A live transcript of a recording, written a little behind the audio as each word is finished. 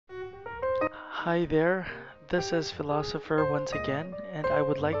Hi there, this is Philosopher once again, and I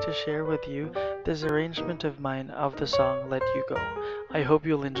would like to share with you this arrangement of mine of the song Let You Go. I hope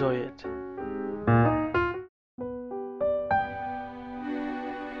you'll enjoy it.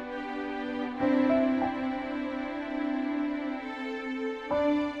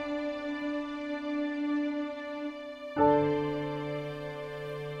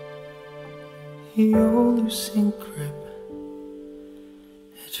 You're losing grip.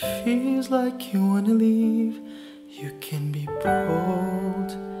 It feels like you wanna leave. You can be bold.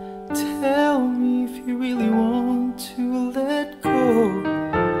 Tell me if you really want to let go.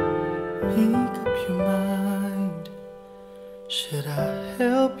 Make up your mind. Should I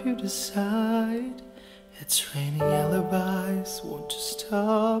help you decide? It's raining alibis. Won't you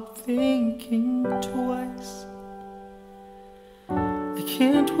stop thinking twice? I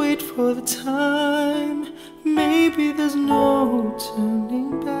can't wait for the time. Maybe there's no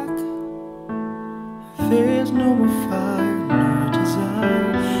turning back. There's no more fire, no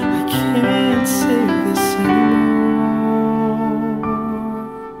desire. I can't save this anymore.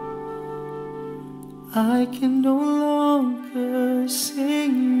 I can no longer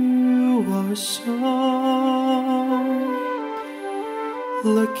sing you our song.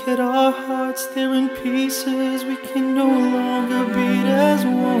 Look at our hearts, they're in pieces. We can no longer beat as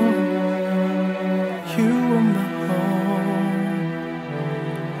one. You are my home.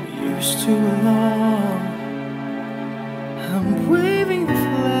 We used to belong. I'm waving the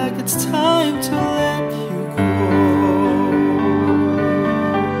flag, it's time to let you go.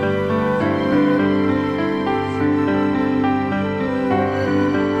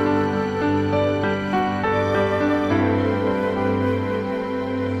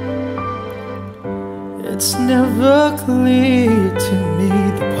 It's never clear to me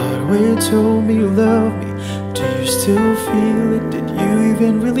the part where you told me you love me. Do you still feel it? Did you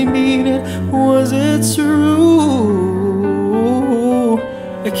even really mean it? Was it true?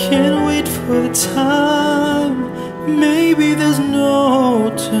 I can't wait for the time. Maybe there's no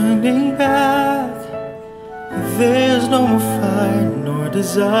turning back. There's no more fire nor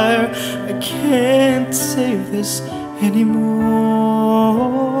desire. I can't save this anymore.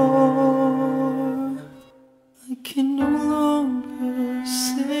 I can no longer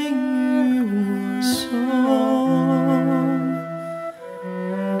sing you a song.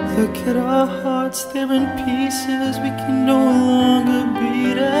 Look at our hearts, they're in pieces. We can no longer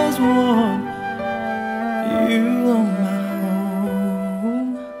beat as one. You are my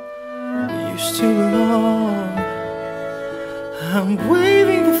home. We used to belong. I'm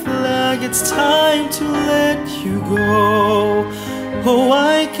waving the flag, it's time to let you go. Oh,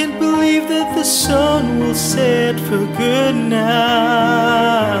 I can't believe that the sun will set for good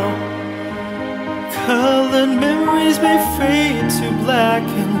now. Colored memories may fade to black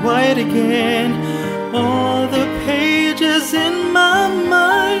and white again. All the pages in my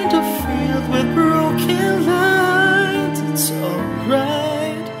mind are filled with broken lines. It's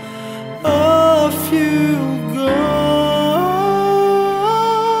alright, off you go.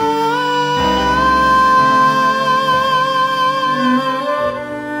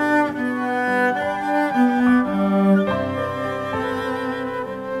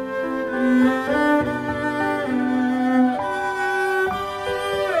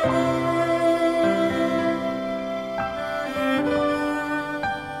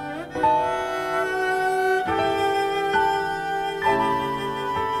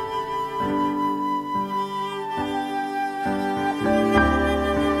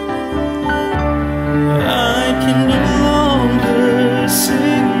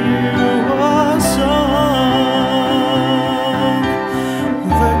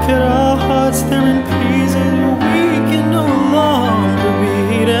 They're in pieces, we can no longer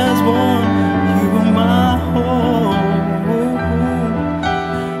beat as one. You are my home.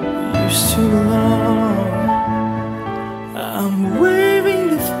 We used to belong. I'm waving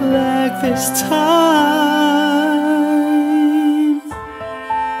the flag this time.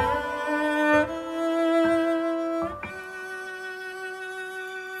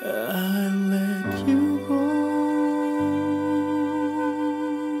 I let you go.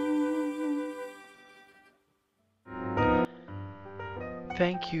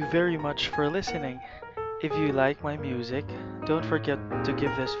 Thank you very much for listening. If you like my music, don't forget to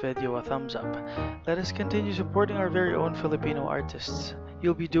give this video a thumbs up. Let us continue supporting our very own Filipino artists.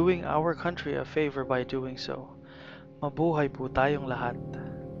 You'll be doing our country a favor by doing so. Mabuhay po tayong lahat.